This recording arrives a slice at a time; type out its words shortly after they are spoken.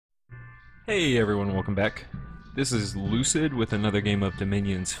Hey everyone, welcome back. This is Lucid with another game of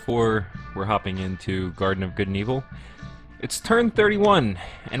Dominions 4. We're hopping into Garden of Good and Evil. It's turn 31,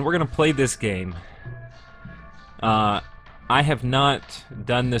 and we're gonna play this game. I have not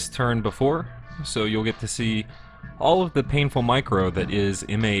done this turn before, so you'll get to see all of the painful micro that is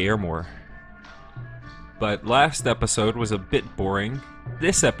MA-Ermor. But last episode was a bit boring.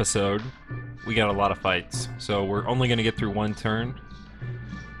 This episode, we got a lot of fights, so we're only gonna get through one turn.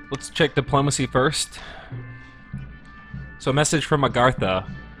 Let's check diplomacy first. So a message from Agartha.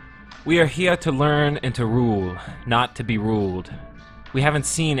 We are here to learn and to rule, not to be ruled. We haven't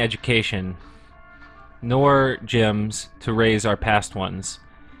seen education, nor gems to raise our past ones.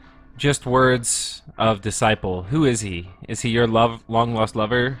 Just words of disciple. Who is he? Is he your long-lost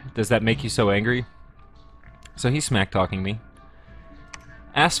lover? Does that make you so angry? So he's smack-talking me.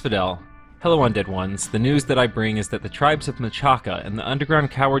 Asphodel. Hello, undead ones. The news that I bring is that the tribes of Machaca and the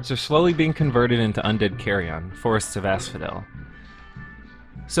underground cowards are slowly being converted into undead carrion, forests of Asphodel.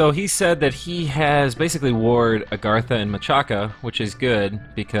 So he said that he has basically warred Agartha and Machaca, which is good,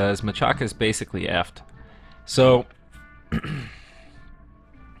 because Machaca is basically effed. So,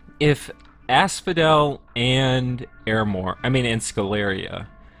 if Asphodel and Ermor, and Scalaria,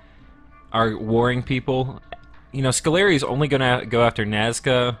 are warring people, you know, Scalaria is only gonna go after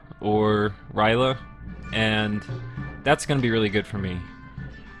Nazca or Ryla, and that's gonna be really good for me.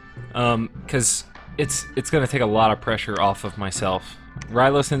 Because it's gonna take a lot of pressure off of myself.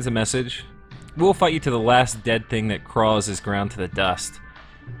 Ryla sends a message. We'll fight you to the last dead thing that crawls is ground to the dust.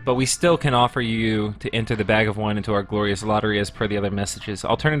 But we still can offer you to enter the bag of wine into our glorious lottery as per the other messages.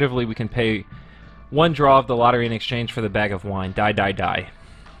 Alternatively, we can pay one draw of the lottery in exchange for the bag of wine. Die, die, die.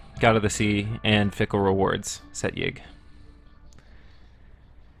 God of the Sea and fickle rewards. Set Yig.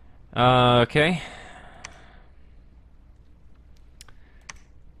 Okay.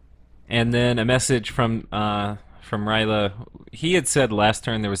 And then a message from Ryla. He had said last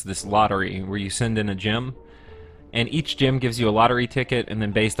turn there was this lottery where you send in a gem, and each gem gives you a lottery ticket, and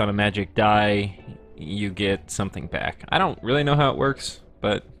then based on a magic die, you get something back. I don't really know how it works,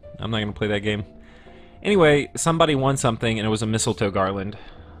 but I'm not going to play that game. Anyway, somebody won something, and it was a mistletoe garland.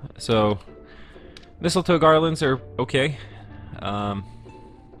 So, mistletoe garlands are okay.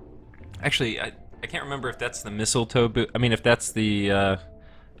 Actually, I can't remember if that's the mistletoe if that's the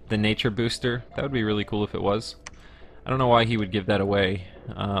nature booster. That would be really cool if it was. I don't know why he would give that away.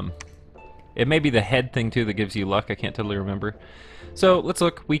 It may be the head thing too that gives you luck. I can't totally remember. So let's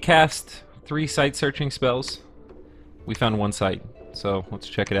look. We cast 3 site searching spells. We found 1 site, so let's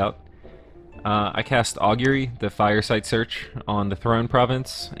check it out. I cast Augury, the fire site search, on the Throne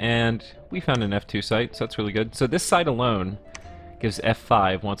province, and we found an F2 site, so that's really good. So this site alone gives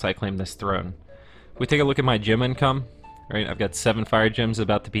F5 once I claim this throne. If we take a look at my gem income, right, I've got 7 fire gems,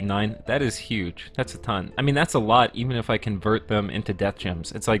 about to be 9. That is huge. That's a ton. I mean, that's a lot even if I convert them into death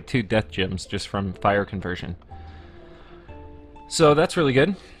gems. It's like 2 death gems just from fire conversion. So that's really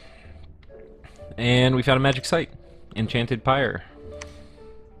good. And we found a magic site. Enchanted Pyre.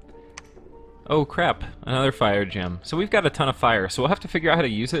 Oh crap, another fire gem. So we've got a ton of fire, so we'll have to figure out how to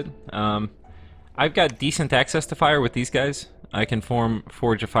use it. I've got decent access to fire with these guys. I can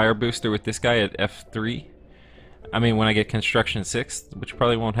forge a fire booster with this guy at F3. I mean, when I get construction 6th, which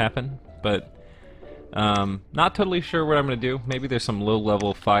probably won't happen, but not totally sure what I'm going to do. Maybe there's some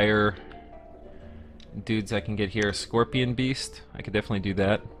low-level fire dudes I can get here. Scorpion Beast, I could definitely do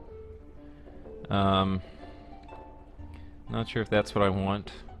that. Not sure if that's what I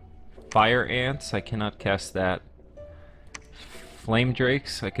want. Fire Ants, I cannot cast that. Flame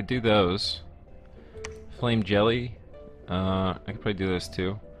Drakes, I could do those. Flame Jelly, I could probably do those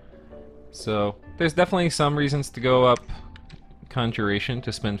too. So, there's definitely some reasons to go up Conjuration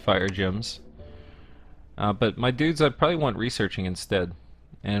to spend fire gems. But my dudes, I'd probably want researching instead.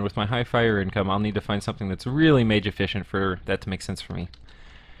 And with my high fire income, I'll need to find something that's really mage efficient for that to make sense for me.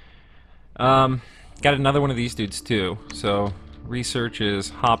 Got another one of these dudes too, so research is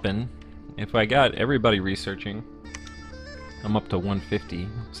hopping. If I got everybody researching, I'm up to 150,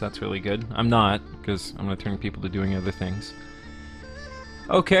 so that's really good. I'm not, because I'm going to turn people to doing other things.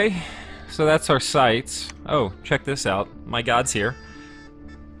 Okay, so that's our sites. Oh, check this out. My god's here.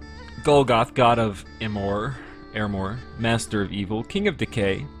 Golgoth, god of Ermor, master of evil, king of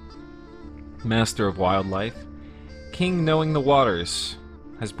decay, master of wildlife, king knowing the waters,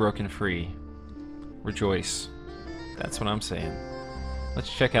 has broken free. Rejoice. That's what I'm saying. Let's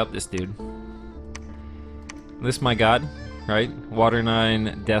check out this dude. This my god, right? Water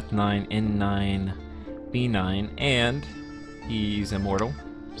 9, Death 9, N9, B9, and he's immortal.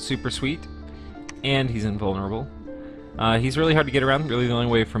 Super sweet. And he's invulnerable. He's really hard to get around. Really, the only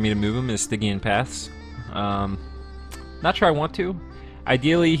way for me to move him is Stygian paths. Not sure I want to.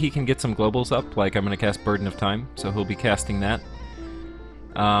 Ideally, he can get some globals up, like I'm going to cast Burden of Time, so he'll be casting that.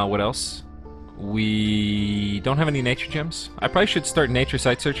 What else? We don't have any nature gems. I probably should start nature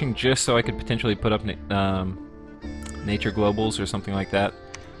site searching just so I could potentially put up nature globals or something like that.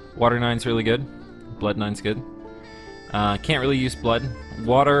 Water 9's really good. Blood 9's good. Can't really use blood.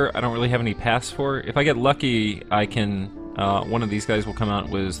 Water, I don't really have any paths for. If I get lucky, I can... one of these guys will come out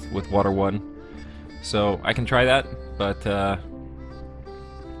with Water 1. So I can try that, but...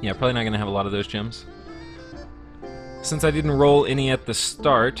 yeah, probably not going to have a lot of those gems. Since I didn't roll any at the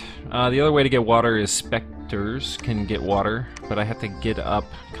start, the other way to get water is specters can get water, but I have to get up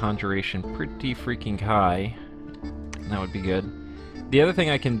conjuration pretty freaking high. That would be good. The other thing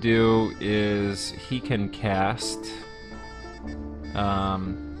I can do is he can cast... well,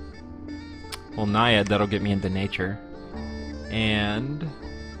 Naiad, that'll get me into nature. And...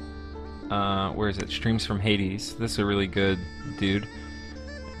 where is it? Streams from Hades. This is a really good dude.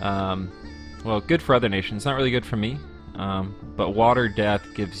 Well, good for other nations, not really good for me. But Water Death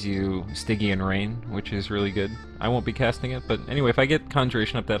gives you Stygian Rain, which is really good. I won't be casting it, but anyway, if I get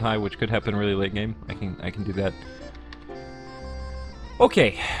Conjuration up that high, which could happen really late game, I can do that.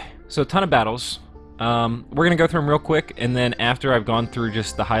 Okay, so a ton of battles. We're gonna go through them real quick, and then after I've gone through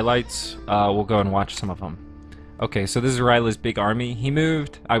just the highlights, we'll go and watch some of them. Okay, so this is Ryla's big army. He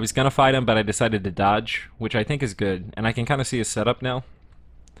moved. I was gonna fight him, but I decided to dodge, which I think is good, and I can kind of see his setup now.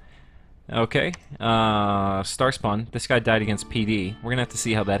 Okay, Starspawn. This guy died against PD. We're gonna have to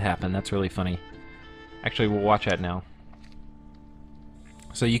see how that happened. That's really funny. Actually, we'll watch that now.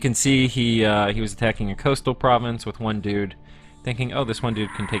 So you can see he was attacking a coastal province with one dude, thinking, oh, this one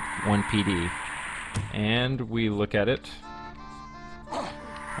dude can take one PD. And we look at it.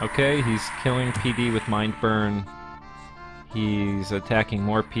 Okay, he's killing PD with Mind Burn. He's attacking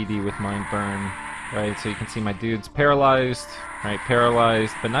more PD with Mind Burn. Right, so you can see my dude's paralyzed. Right,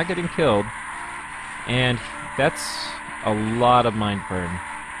 paralyzed, but not getting killed. And that's a lot of Mind Burn.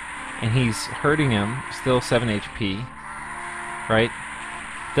 And he's hurting him, still 7 HP. Right?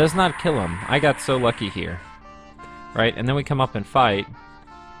 Does not kill him. I got so lucky here. Right, and then we come up and fight.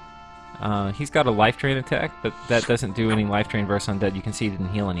 He's got a life drain attack, but that doesn't do any life drain versus undead. You can see he didn't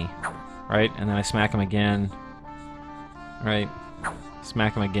heal any. Right, and then I smack him again. Right,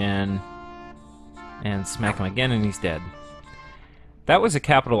 smack him again. And smack him again, and he's dead. That was a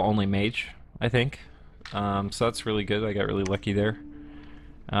capital-only mage, I think. So that's really good. I got really lucky there.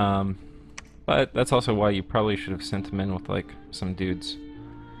 But that's also why you probably should have sent him in with, like, some dudes.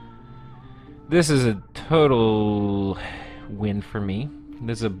 This is a total win for me.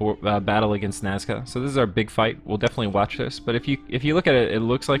 This is a battle against Nazca. So this is our big fight. We'll definitely watch this. But if you look at it, it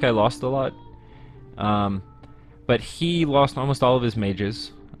looks like I lost a lot. But he lost almost all of his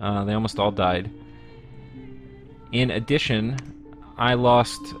mages. They almost all died. In addition, I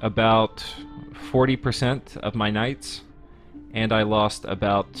lost about 40% of my knights, and I lost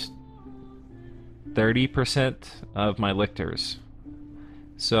about 30% of my lictors.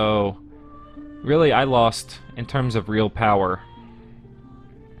 So, really, I lost, in terms of real power,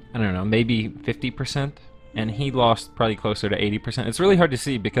 I don't know, maybe 50%, and he lost probably closer to 80%. It's really hard to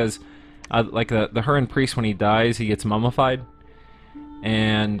see because, like the Huron Priest, when he dies, he gets mummified.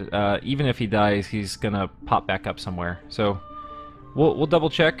 And even if he dies, he's gonna pop back up somewhere. So we'll double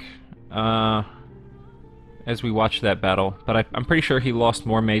check as we watch that battle. But I'm pretty sure he lost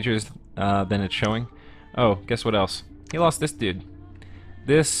more mages than it's showing. Oh, guess what else? He lost this dude.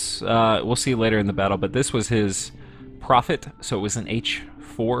 This we'll see later in the battle, but this was his prophet, so it was an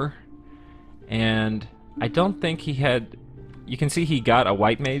H4, and I don't think he had. You can see he got a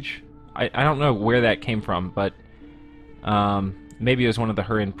white mage. I don't know where that came from, but. Maybe it was one of the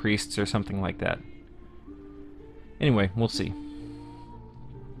Huron priests or something like that. Anyway, we'll see.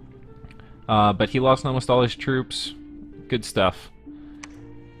 But he lost almost all his troops. Good stuff.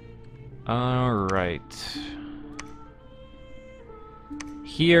 Alright.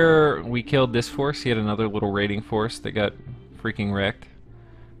 Here, we killed this force. He had another little raiding force that got freaking wrecked.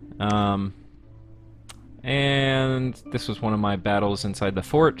 And this was one of my battles inside the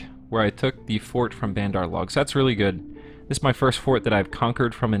fort, where I took the fort from Bandar Logs. That's really good. This is my first fort that I've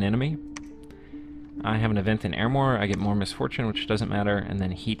conquered from an enemy. I have an event in MA-Ermor. I get more misfortune, which doesn't matter, and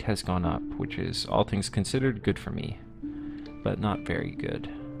then heat has gone up, which is, all things considered, good for me. But not very good.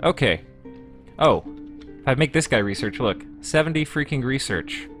 Okay. Oh, if I make this guy research, look. 70 freaking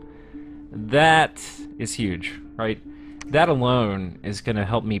research. That is huge, right? That alone is going to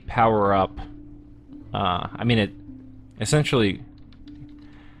help me power up. I mean, it essentially...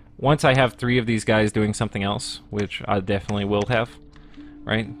 Once I have 3 of these guys doing something else, which I definitely will have,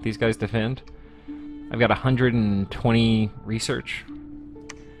 right? These guys defend. I've got 120 research.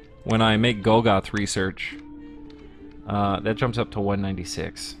 When I make Golgoth research, that jumps up to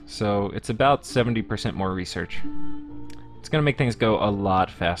 196. So it's about 70% more research. It's going to make things go a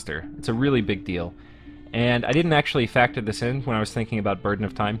lot faster. It's a really big deal. And I didn't actually factor this in when I was thinking about burden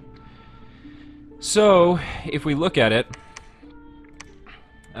of time. So, if we look at it,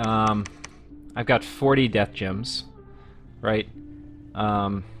 I've got 40 death gems, right?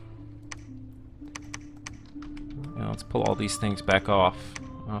 Let's pull all these things back off.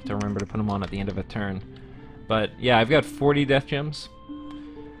 I'll have to remember to put them on at the end of a turn. But yeah, I've got 40 death gems,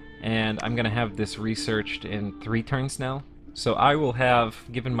 and I'm going to have this researched in 3 turns now. So I will have,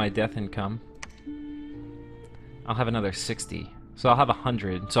 given my death income, I'll have another 60. So I'll have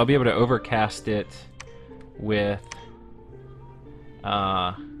 100. So I'll be able to overcast it with...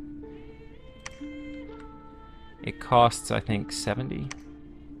 it costs, I think, 70.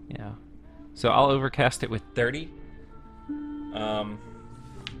 Yeah. So I'll overcast it with 30.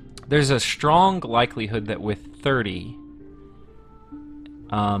 There's a strong likelihood that with 30,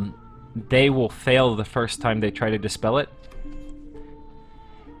 they will fail the first time they try to dispel it.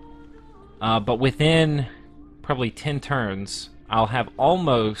 But within probably 10 turns, I'll have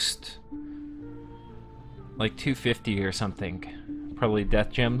almost like 250 or something, probably death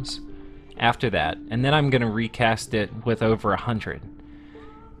gems after that. And then I'm going to recast it with over 100.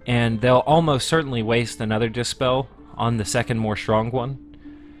 And they'll almost certainly waste another dispel on the second more strong one.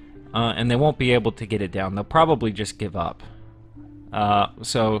 And they won't be able to get it down. They'll probably just give up.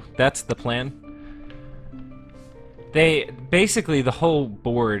 So that's the plan. Basically, the whole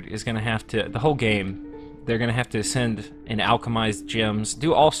board is going to have to, the whole game, they're going to have to send and alchemize gems,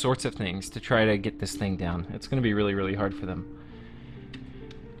 do all sorts of things to try to get this thing down. It's going to be really, really hard for them.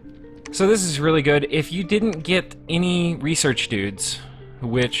 So this is really good. If you didn't get any research dudes,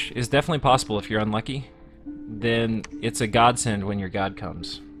 which is definitely possible if you're unlucky, then it's a godsend when your god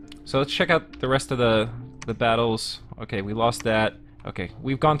comes. So let's check out the rest of the battles. Okay, we lost that. Okay,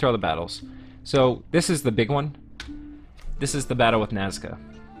 we've gone through all the battles. So this is the big one. This is the battle with Nazca.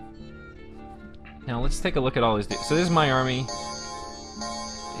 Now let's take a look at all his dudes. So this is my army.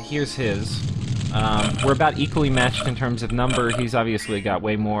 Here's his. We're about equally matched in terms of number. He's obviously got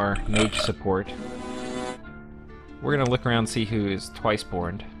way more mage support. We're gonna look around and see who is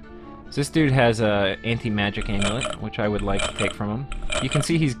twice-born. So this dude has a anti-magic amulet, which I would like to take from him. You can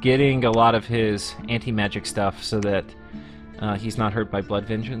see he's getting a lot of his anti-magic stuff so that he's not hurt by blood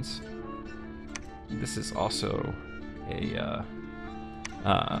vengeance. This is also a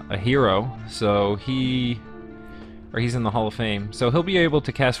hero, so he's in the Hall of Fame. So he'll be able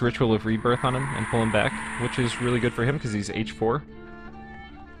to cast Ritual of Rebirth on him and pull him back, which is really good for him because he's H4.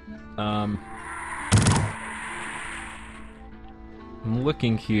 I'm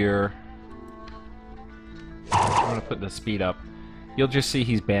looking here. I'm gonna put the speed up. You'll just see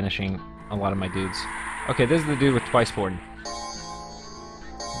he's banishing a lot of my dudes. Okay, this is the dude with twice-born.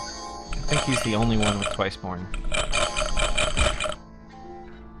 I think he's the only one with twice-born.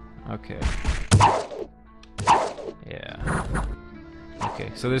 Okay. Yeah.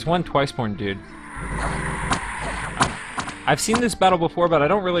 Okay, so there's one twice-born dude. I've seen this battle before, but I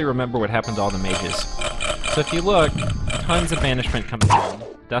don't really remember what happened to all the mages. So if you look, tons of banishment comes down,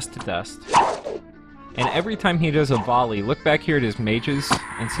 dust to dust. And every time he does a volley, look back here at his mages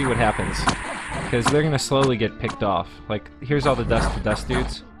and see what happens. Because they're going to slowly get picked off. Like, here's all the dust to dust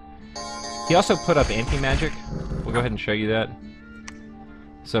dudes. He also put up anti-magic. We'll go ahead and show you that.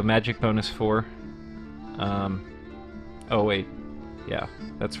 So magic bonus 4. Oh wait, yeah,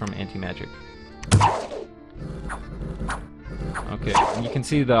 that's from anti-magic. Okay, and you can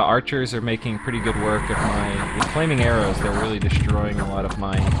see the archers are making pretty good work of my... With flaming arrows, they're really destroying a lot of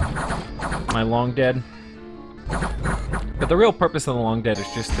my long dead. But the real purpose of the long dead is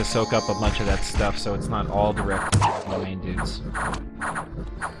just to soak up a bunch of that stuff, so it's not all direct to my main dudes.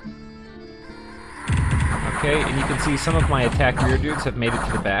 Okay, and you can see some of my attack rear dudes have made it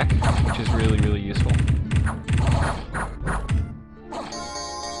to the back, which is really, really useful.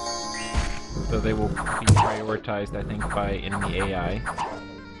 So they will be prioritized, I think, by enemy AI.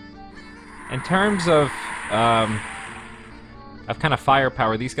 In terms of kind of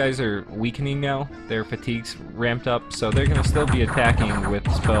firepower, these guys are weakening now. Their fatigue's ramped up, so they're going to still be attacking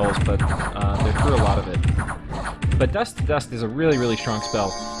with spells, but they're through a lot of it. But Dust to Dust is a really, really strong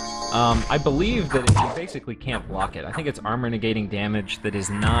spell. I believe that you basically can't block it. I think it's armor negating damage that is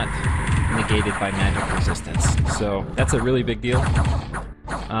not negated by magic resistance. So that's a really big deal.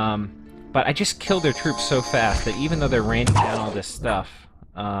 But I just killed their troops so fast that even though they're raining down all this stuff,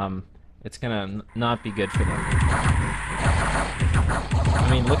 it's gonna not be good for them. I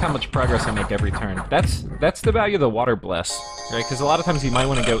mean, look how much progress I make every turn. That's the value of the Water Bless, right? Because a lot of times you might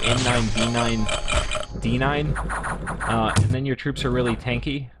want to go N9, B9, D9, and then your troops are really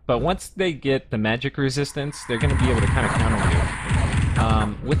tanky. But once they get the magic resistance, they're going to be able to kind of counter you.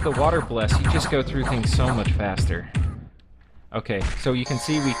 With the Water Bless, you just go through things so much faster. Okay, so you can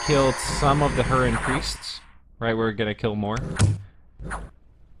see we killed some of the Hurin priests, right? We're going to kill more.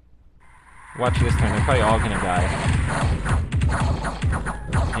 Watch this turn, they're probably all going to die.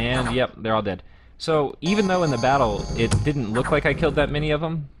 And, yep, they're all dead. So, even though in the battle it didn't look like I killed that many of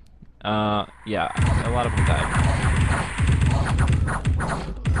them, yeah, a lot of them died.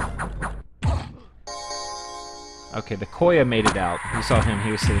 Okay, the Koya made it out. You saw him,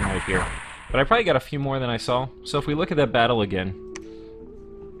 he was sitting right here. But I probably got a few more than I saw. So if we look at that battle again,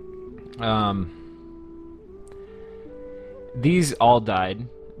 these all died.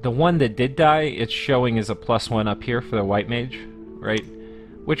 The one that did die, it's showing as a +1 up here for the White Mage, right?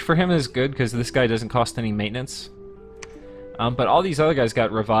 Which for him is good, because this guy doesn't cost any maintenance. But all these other guys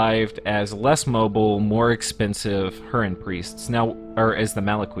got revived as less mobile, more expensive Hurin priests, now, or as the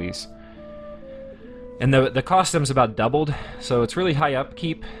Malaquis. And the cost of them's about doubled, so it's really high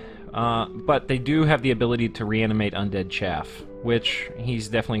upkeep, but they do have the ability to reanimate undead chaff, which he's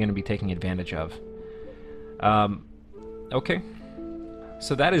definitely going to be taking advantage of. Okay.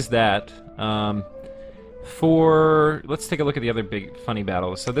 So that is that. Let's take a look at the other big funny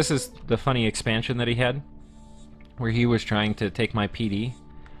battles. So this is the funny expansion that he had, where he was trying to take my PD,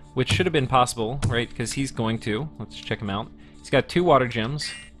 which should have been possible, right? Because he's going to. Let's check him out. He's got 2 water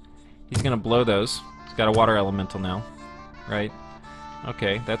gems. He's going to blow those. He's got a water elemental now, right?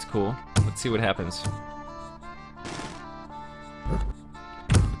 Okay, that's cool. Let's see what happens.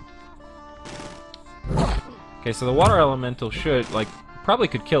 Okay, so the water elemental should, like, probably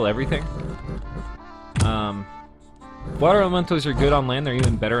could kill everything. Water elementals are good on land, they're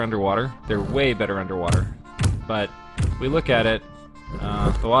even better underwater. They're way better underwater. But we look at it,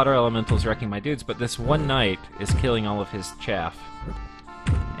 the water elemental's wrecking my dudes, but this one knight is killing all of his chaff.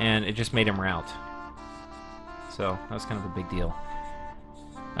 And it just made him rout. So, that was kind of a big deal.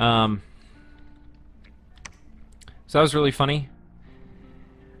 So that was really funny.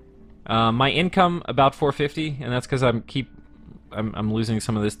 My income, about 450, and that's because I'm losing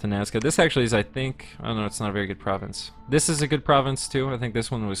some of this to Nazca. This actually is, I think, I don't know, it's not a very good province. This is a good province too. I think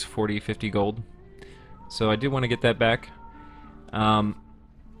this one was 40, 50 gold. So I do want to get that back.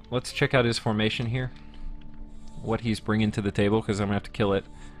 Let's check out his formation here. What he's bringing to the table, because I'm going to have to kill it.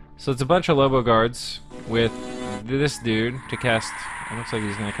 So it's a bunch of Lobo Guards with this dude to cast, it looks like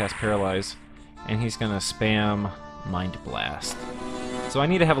he's going to cast Paralyze, and he's going to spam Mind Blast. So I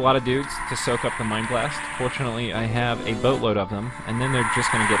need to have a lot of dudes to soak up the Mind Blast. Fortunately, I have a boatload of them, and then they're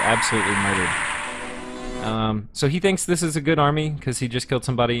just going to get absolutely murdered. So he thinks this is a good army, because he just killed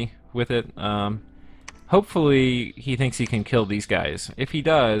somebody with it. Hopefully, he thinks he can kill these guys. If he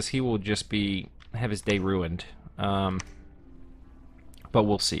does, he will just have his day ruined. But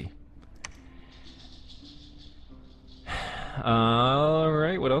we'll see.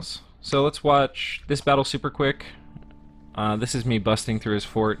 Alright, what else? So let's watch this battle super quick. This is me busting through his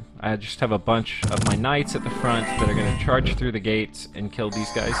fort. I just have a bunch of my knights at the front that are going to charge through the gates and kill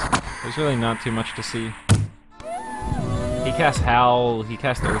these guys. There's really not too much to see. He casts Howl, he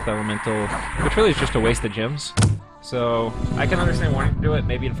casts Earth Elemental, which really is just a waste of gems. So, I can understand wanting to do it,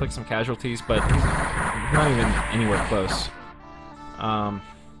 maybe inflict some casualties, but not even anywhere close.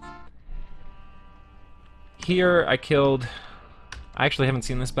 Here, I actually haven't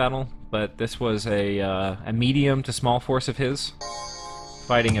seen this battle, but this was a medium to small force of his,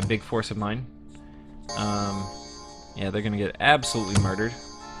 fighting a big force of mine. Yeah, they're gonna get absolutely murdered.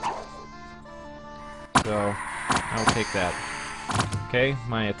 So, I'll take that. Okay,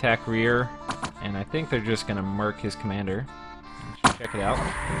 my attack rear, and I think they're just gonna murk his commander. Let's check it out.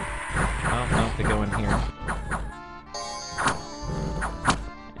 Oh, no, they go in here.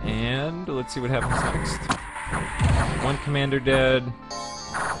 And let's see what happens next. One commander dead.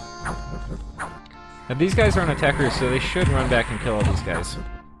 Now these guys aren't attackers, so they should run back and kill all these guys.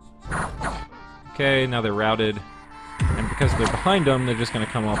 Okay, now they're routed. And because they're behind them, they're just going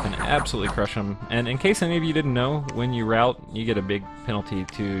to come up and absolutely crush them. And in case any of you didn't know, when you rout, you get a big penalty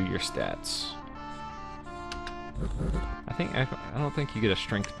to your stats. I don't think you get a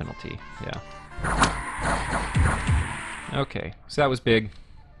strength penalty. Yeah. Okay, so that was big.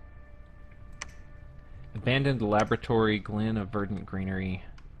 Abandoned Laboratory, Glen of Verdant Greenery.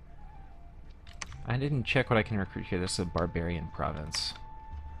 I didn't check what I can recruit here. This is a barbarian province.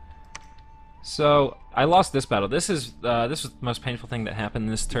 So I lost this battle. This was the most painful thing that happened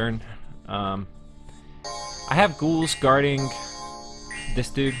this turn. I have ghouls guarding this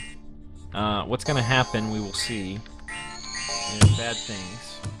dude. What's gonna happen, we will see. And bad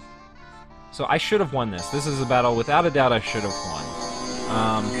things. So I should have won this. This is a battle, without a doubt, I should have won.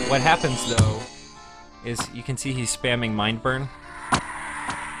 What happens, though, is you can see he's spamming Mind Burn.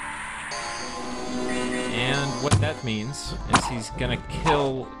 And what that means is he's gonna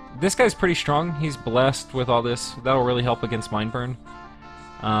kill... This guy's pretty strong. He's blessed with all this. That'll really help against Mind Burn.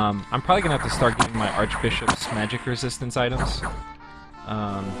 I'm probably gonna have to start giving my Archbishop's magic resistance items.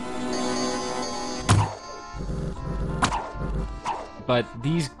 But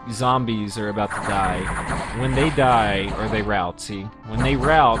these zombies are about to die. When they die, or they rout, see? When they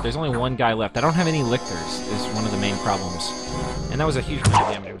rout, there's only one guy left. I don't have any lictors, is one of the main problems. And that was a huge amount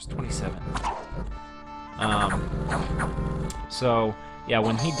of damage. It was 27. So, yeah,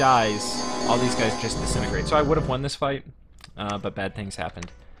 when he dies, all these guys just disintegrate. So I would have won this fight, but bad things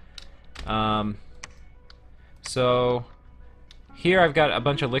happened. So... Here I've got a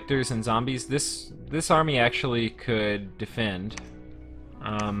bunch of lictors and zombies. This army actually could defend.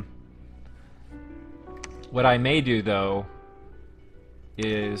 What I may do, though,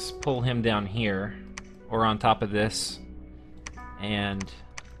 is pull him down here, or on top of this, and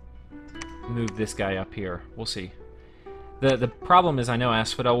move this guy up here. We'll see. The problem is I know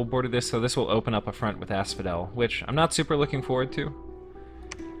Asphodel will border this, so this will open up a front with Asphodel, which I'm not super looking forward to.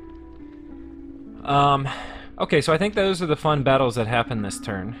 Okay, so I think those are the fun battles that happen this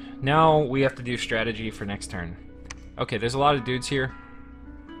turn. Now we have to do strategy for next turn. Okay, there's a lot of dudes here.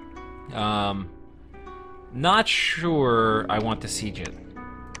 Not sure I want to siege it.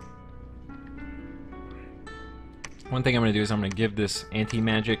 One thing I'm going to do is I'm going to give this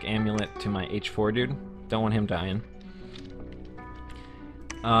anti-magic amulet to my H4 dude. Don't want him dying.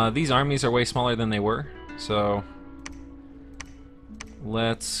 These armies are way smaller than they were, so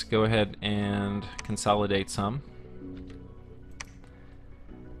let's go ahead and consolidate some.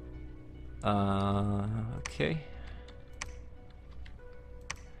 Okay.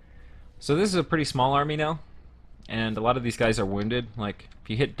 So this is a pretty small army now, and a lot of these guys are wounded. Like, if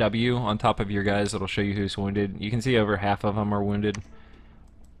you hit W on top of your guys, it'll show you who's wounded. You can see over half of them are wounded.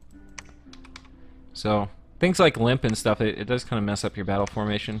 So, things like limp and stuff, it does kind of mess up your battle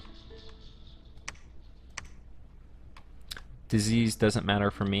formation. Disease doesn't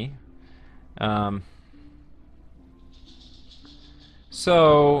matter for me.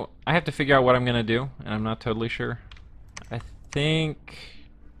 So, I have to figure out what I'm going to do, and I'm not totally sure. I think...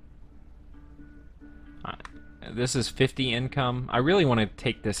 this is 50 income. I really want to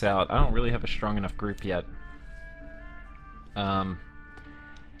take this out. I don't really have a strong enough group yet. And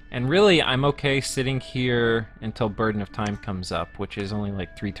really, I'm okay sitting here until Burden of Time comes up, which is only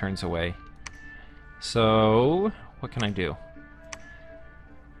like 3 turns away. So, what can I do?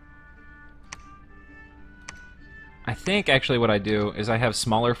 I think actually what I do is I have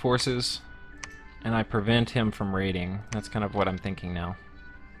smaller forces, and I prevent him from raiding. That's kind of what I'm thinking now.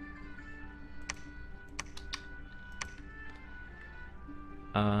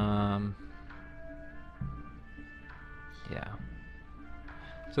 Yeah.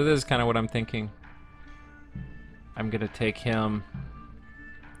 So this is kind of what I'm thinking. I'm gonna take him.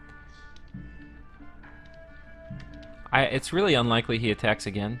 It's really unlikely he attacks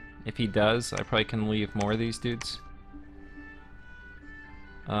again. If he does, I probably can leave more of these dudes.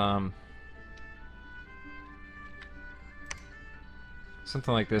 Something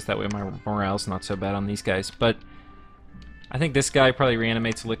like this, that way my morale's not so bad on these guys. But I think this guy probably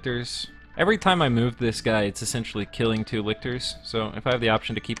reanimates lictors. Every time I move this guy, it's essentially killing 2 lictors. So if I have the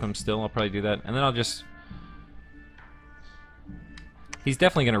option to keep him still, I'll probably do that. And then I'll just... He's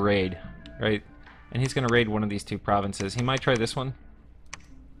definitely going to raid, right? And he's going to raid one of these 2 provinces. He might try this one,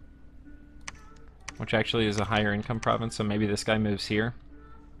 which actually is a higher income province, so maybe this guy moves here.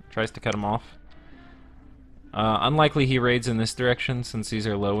 Tries to cut him off. Unlikely he raids in this direction, since these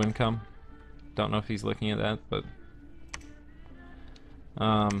are low income. Don't know if he's looking at that, but...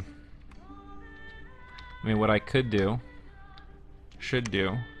 I mean, what I could do, should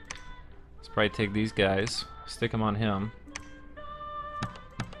do, is probably take these guys, stick them on him,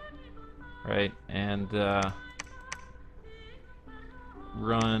 right, and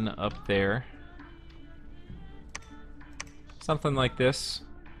run up there. Something like this.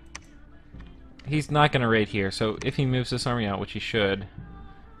 He's not going to raid here, so if he moves this army out, which he should,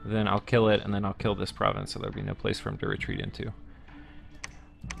 then I'll kill it, and then I'll kill this province, so there'll be no place for him to retreat into.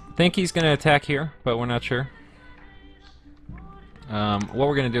 Think he's going to attack here, but we're not sure. What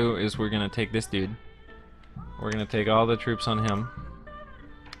we're going to do is we're going to take this dude. We're going to take all the troops on him.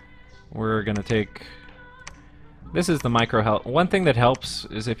 we're gonna take... This is the micro help. One thing that helps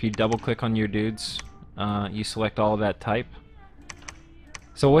is if you double click on your dudes, you select all of that type.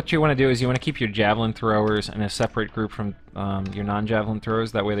 So what you want to do is you want to keep your javelin throwers in a separate group from your non-javelin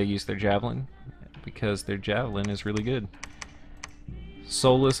throwers. That way they use their javelin, because their javelin is really good.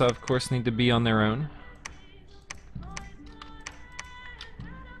 Soulless, of course, need to be on their own.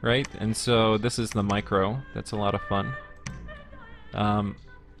 Right? And so this is the micro. That's a lot of fun. And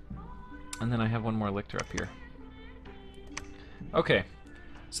then I have one more lictor up here. Okay,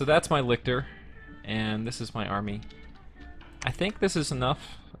 so that's my lictor, and this is my army. I think this is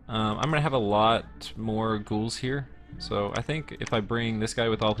enough. I'm going to have a lot more ghouls here, so I think if I bring this guy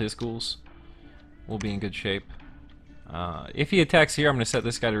with all his ghouls, we'll be in good shape. If he attacks here, I'm going to set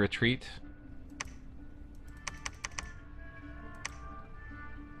this guy to retreat.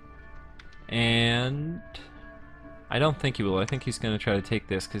 And I don't think he will. I think he's going to try to take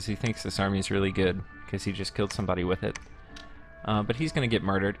this because he thinks this army is really good because he just killed somebody with it. But he's going to get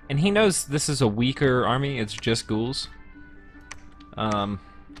murdered. And he knows this is a weaker army. It's just ghouls.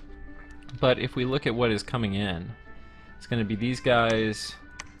 But if we look at what is coming in, it's going to be these guys.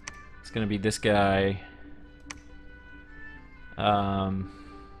 It's going to be this guy. How am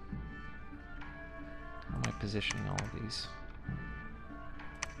I positioning all of these?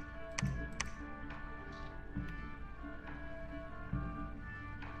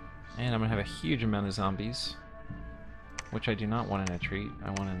 And I'm going to have a huge amount of zombies, which I do not want in a retreat.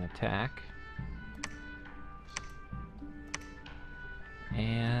 I want an attack.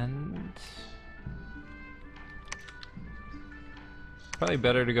 And probably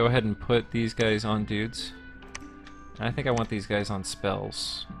better to go ahead and put these guys on dudes. And I think I want these guys on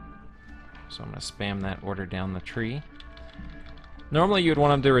spells. So I'm going to spam that order down the tree. Normally you would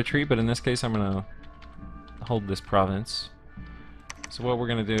want them to retreat, but in this case I'm going to hold this province. So what we're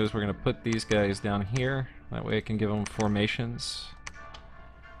going to do is we're going to put these guys down here. That way I can give them formations.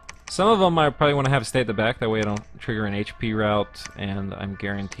 Some of them I probably want to have stay at the back. That way I don't trigger an HP route. And I'm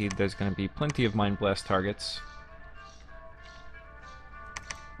guaranteed there's going to be plenty of Mind Blast targets.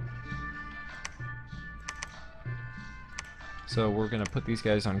 So we're going to put these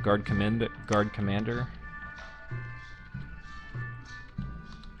guys on guard commander.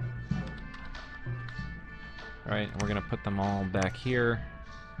 Alright, and we're going to put them all back here.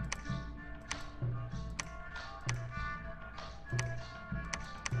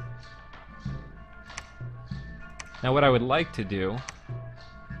 Now what I would like to do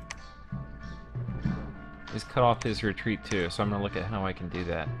is cut off his retreat too, so I'm going to look at how I can do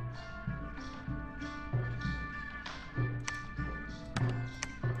that.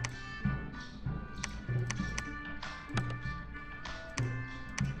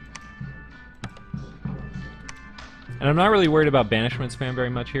 And I'm not really worried about banishment spam very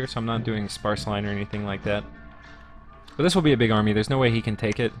much here, so I'm not doing sparse line or anything like that. But this will be a big army. There's no way he can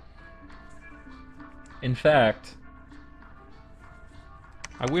take it. In fact,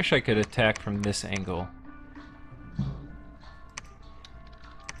 I wish I could attack from this angle.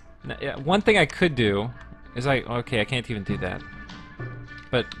 Now, yeah, one thing I could do is okay, I can't even do that.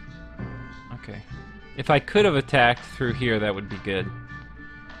 But, okay. If I could have attacked through here, that would be good.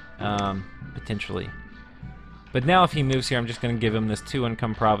 Potentially. But now if he moves here, I'm just going to give him this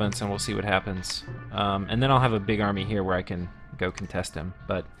 2-income province and we'll see what happens. And then I'll have a big army here where I can go contest him.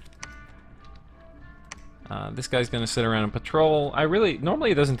 But this guy's going to sit around and patrol.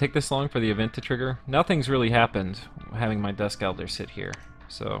 Normally it doesn't take this long for the event to trigger. Nothing's really happened having my Dusk Elder sit here.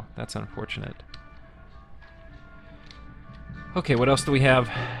 So that's unfortunate. Okay, what else do we have?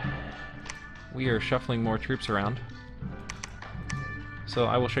 We are shuffling more troops around. So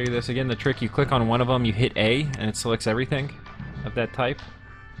I will show you this again. The trick, you click on one of them, you hit A, and it selects everything of that type,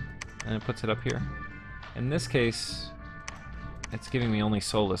 and it puts it up here. In this case, it's giving me only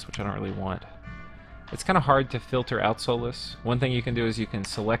Soulless, which I don't really want. It's kind of hard to filter out Soulless. One thing you can do is you can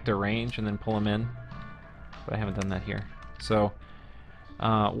select a range and then pull them in, but I haven't done that here. So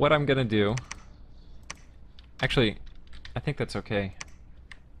what I'm going to do... Actually, I think that's okay.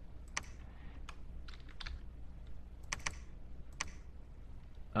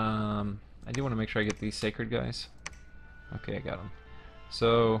 I do want to make sure I get these sacred guys. Okay, I got them.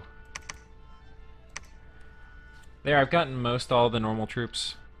 So there, I've gotten most all the normal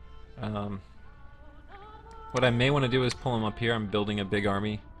troops. What I may want to do is pull them up here. I'm building a big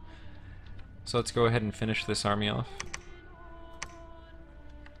army. So let's go ahead and finish this army off.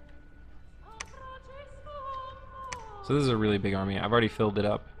 So this is a really big army. I've already filled it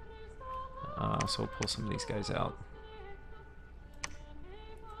up. So we'll pull some of these guys out.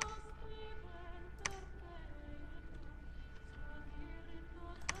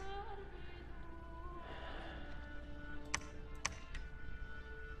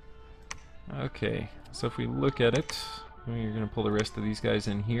 Okay, so if we look at it, you're going to pull the rest of these guys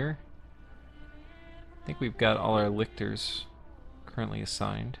in here. I think we've got all our lictors currently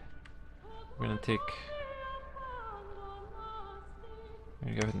assigned. We're going to take... I'm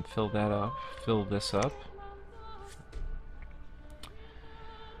going to go ahead and fill that up, fill this up.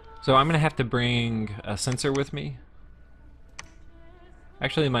 So I'm going to have to bring a sensor with me.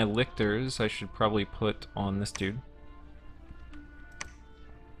 Actually, my lictors I should probably put on this dude.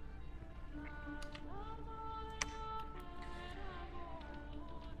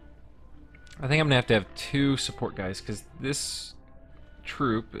 I think I'm going to have 2 support guys, because this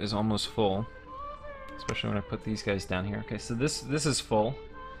troop is almost full. Especially when I put these guys down here. Okay, so this is full.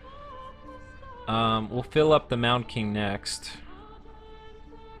 We'll fill up the Mound King next.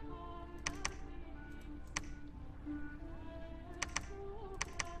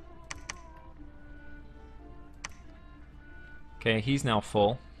 Okay, he's now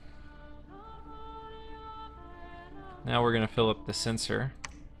full. Now we're going to fill up the sensor.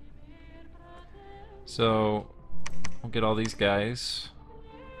 So, we'll get all these guys.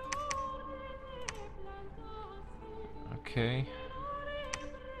 Okay.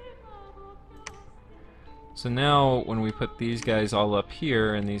 So now, when we put these guys all up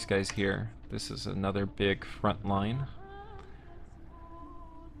here and these guys here, this is another big front line.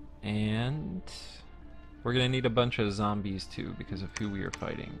 And we're going to need a bunch of zombies too, because of who we are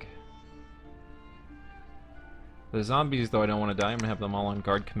fighting. The zombies, though, I don't want to die. I'm going to have them all on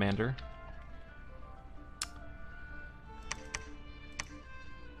guard commander.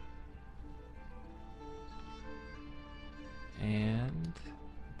 And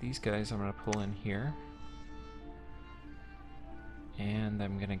these guys I'm going to pull in here. And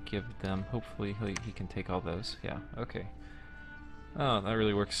I'm going to give them, hopefully he can take all those. Yeah, okay. Oh, that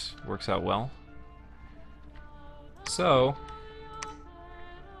really works out well. So,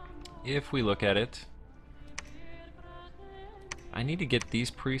 if we look at it, I need to get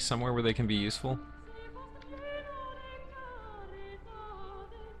these priests somewhere where they can be useful.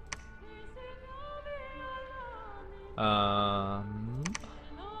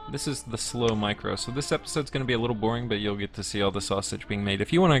 This is the slow micro, so this episode's going to be a little boring, but you'll get to see all the sausage being made.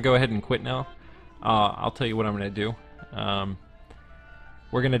 If you want to go ahead and quit now, I'll tell you what I'm going to do.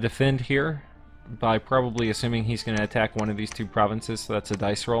 We're going to defend here by probably assuming he's going to attack one of these 2 provinces, so that's a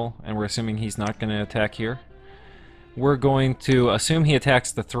dice roll, and we're assuming he's not going to attack here. We're going to assume he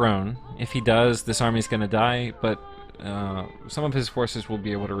attacks the throne. If he does, this army's going to die, but some of his forces will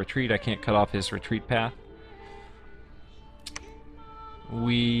be able to retreat. I can't cut off his retreat path.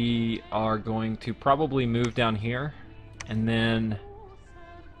 We are going to probably move down here, and then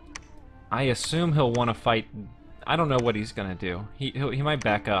I assume he'll want to fight. I don't know what he's going to do. He might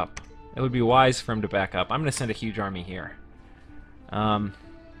back up. It would be wise for him to back up. I'm going to send a huge army here. So I'm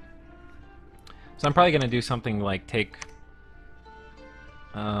probably going to do something like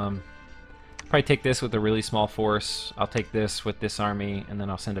probably take this with a really small force. I'll take this with this army, and then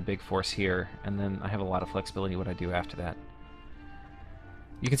I'll send a big force here, and then I have a lot of flexibility what I do after that.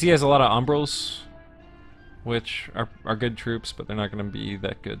 You can see he has a lot of umbrals, which are good troops, but they're not going to be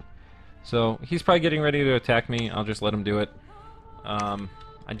that good. So he's probably getting ready to attack me. I'll just let him do it.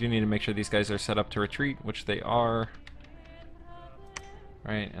 I do need to make sure these guys are set up to retreat, which they are.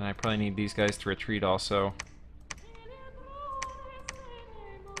 Right, and I probably need these guys to retreat also.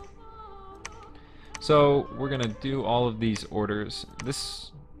 So we're going to do all of these orders. This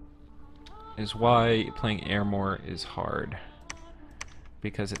is why playing MA-Ermor is hard,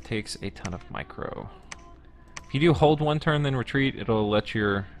 because it takes a ton of micro. If you do hold 1 turn then retreat, it'll let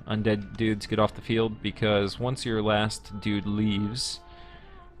your undead dudes get off the field, because once your last dude leaves,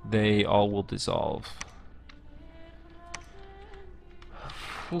 they all will dissolve.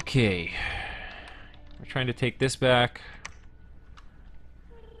 Okay. We're trying to take this back.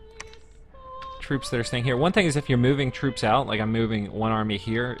 Troops that are staying here. One thing is, if you're moving troops out, like I'm moving 1 army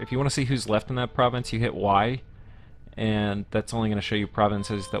here, if you want to see who's left in that province, you hit Y, and that's only going to show you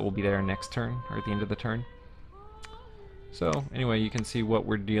provinces that will be there next turn, or at the end of the turn. So, anyway, you can see what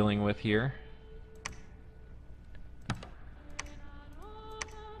we're dealing with here.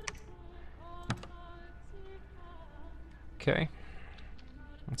 Okay.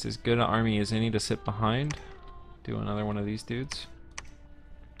 That's as good an army as any to sit behind. Do another one of these dudes.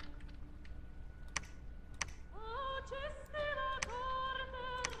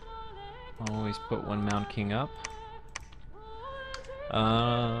 Always put 1 Mound King up.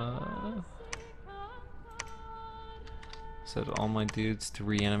 Set all my dudes to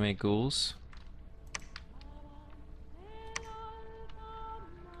reanimate ghouls.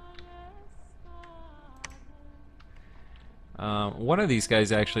 One of these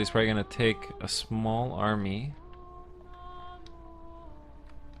guys actually is probably going to take a small army.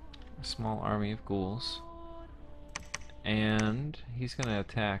 A small army of ghouls. And he's going to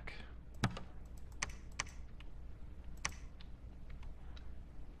attack.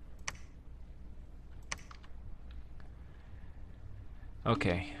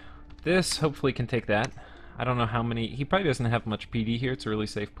 Okay. This hopefully can take that. I don't know how many... He probably doesn't have much PD here. It's a really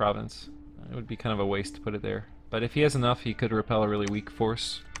safe province. It would be kind of a waste to put it there. But if he has enough, he could repel a really weak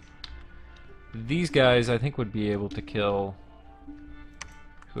force. These guys, I think, would be able to kill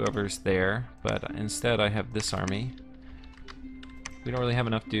whoever's there. But instead, I have this army. We don't really have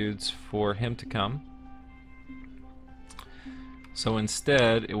enough dudes for him to come. So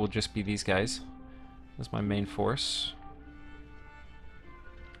instead, it will just be these guys. That's my main force.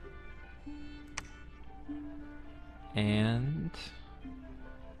 And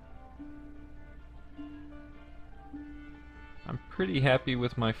I'm pretty happy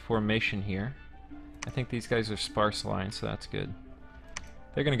with my formation here. I think these guys are sparse lines, so that's good.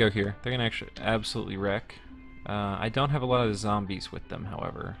 They're gonna go here. They're gonna actually absolutely wreck. I don't have a lot of zombies with them,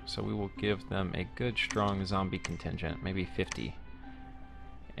 however, so we will give them a good, strong zombie contingent, maybe 50.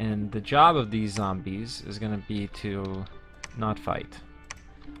 And the job of these zombies is gonna be to not fight.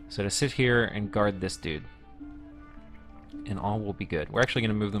 So to sit here and guard this dude. And all will be good. We're actually going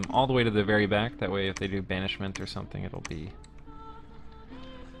to move them all the way to the very back. That way if they do banishment or something, it'll be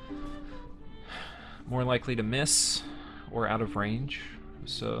more likely to miss or out of range.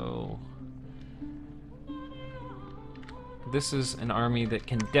 So this is an army that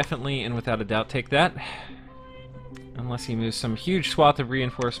can definitely and without a doubt take that. Unless he moves some huge swath of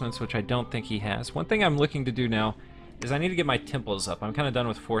reinforcements, which I don't think he has. One thing I'm looking to do now is I need to get my temples up. I'm kind of done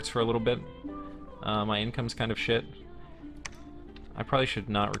with forts for a little bit. My income's kind of shit. I probably should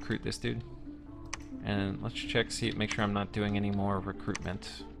not recruit this dude. And let's check, see, make sure I'm not doing any more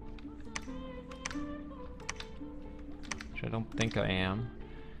recruitment. Which I don't think I am.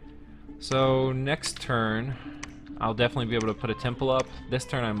 So next turn, I'll definitely be able to put a temple up. This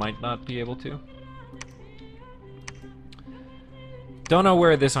turn I might not be able to. Don't know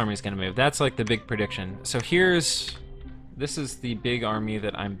where this army is going to move. That's like the big prediction. So this is the big army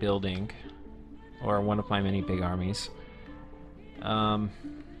that I'm building. Or one of my many big armies.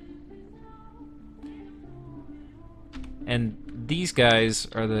 And these guys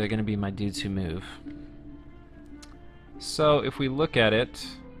are going to be my dudes who move. So if we look at it,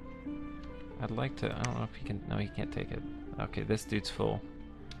 I'd like to, I don't know if he can, no, he can't take it. Okay, this dude's full.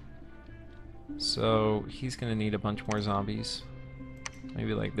 So he's going to need a bunch more zombies.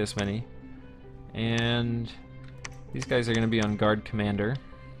 Maybe like this many. And these guys are going to be on guard commander.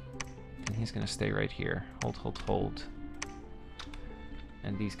 And he's going to stay right here. Hold, hold, hold.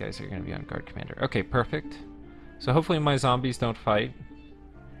 And these guys are going to be on guard commander. Okay, perfect. So hopefully my zombies don't fight.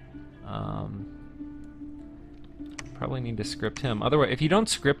 Probably need to script him. Otherwise, if you don't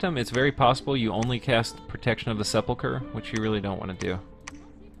script him, it's very possible you only cast Protection of the Sepulchre, which you really don't want to do.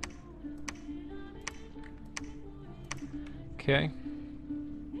 Okay.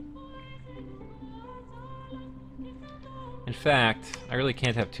 In fact, I really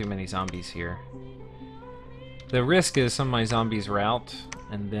can't have too many zombies here. The risk is some of my zombies rout,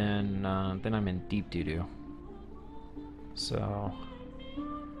 and then I'm in deep doo-doo. So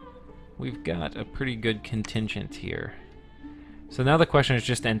we've got a pretty good contingent here. So now the question is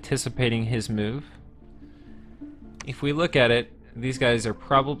just anticipating his move. If we look at it, these guys are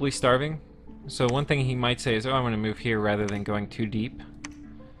probably starving. So one thing he might say is, oh, I'm going to move here rather than going too deep.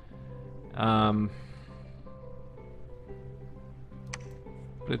 But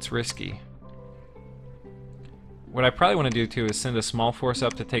it's risky. What I probably want to do too is send a small force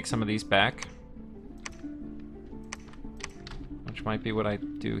up to take some of these back. Which might be what I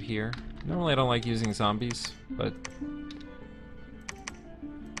do here. Normally I don't like using zombies, but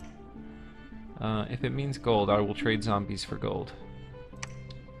if it means gold, I will trade zombies for gold.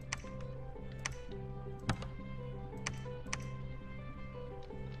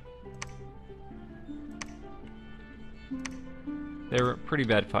 They're pretty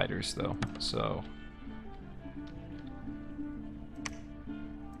bad fighters though, so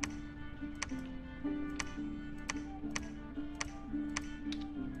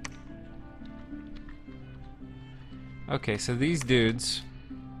okay, so these dudes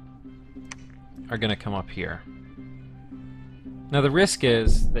are gonna come up here. Now the risk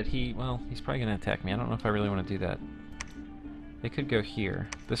is that he's probably gonna attack me. I don't know if I really want to do that. They could go here.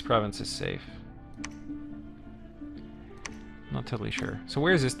 This province is safe. Not totally sure. So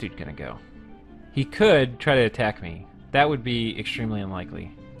where is this dude gonna go? He could try to attack me. That would be extremely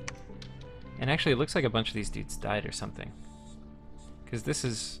unlikely. And actually it looks like a bunch of these dudes died or something. Because this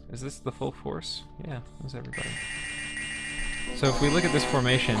is this the full force? Yeah, that's everybody. So if we look at this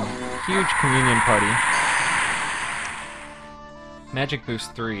formation, huge communion party. Magic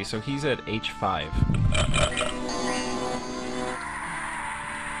boost 3, so he's at H5.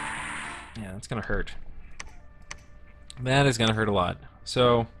 Yeah, that's gonna hurt. That is gonna hurt a lot.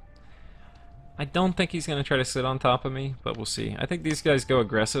 So I don't think he's gonna try to sit on top of me, but we'll see. I think these guys go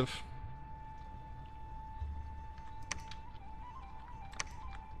aggressive.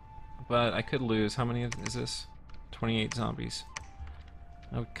 But I could lose. How many is this? 28 zombies.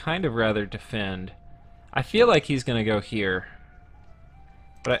 I would kind of rather defend. I feel like he's gonna go here.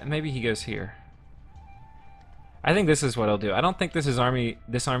 But maybe he goes here. I think this is what I'll do. I don't think this army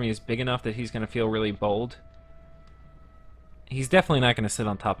is big enough that he's going to feel really bold. He's definitely not going to sit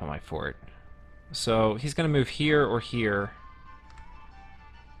on top of my fort. So he's going to move here or here.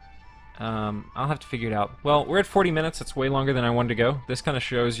 I'll have to figure it out. Well, we're at 40 minutes. That's way longer than I wanted to go. This kind of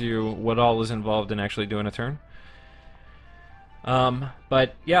shows you what all is involved in actually doing a turn.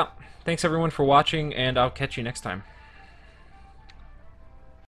 But yeah, thanks everyone for watching, and I'll catch you next time.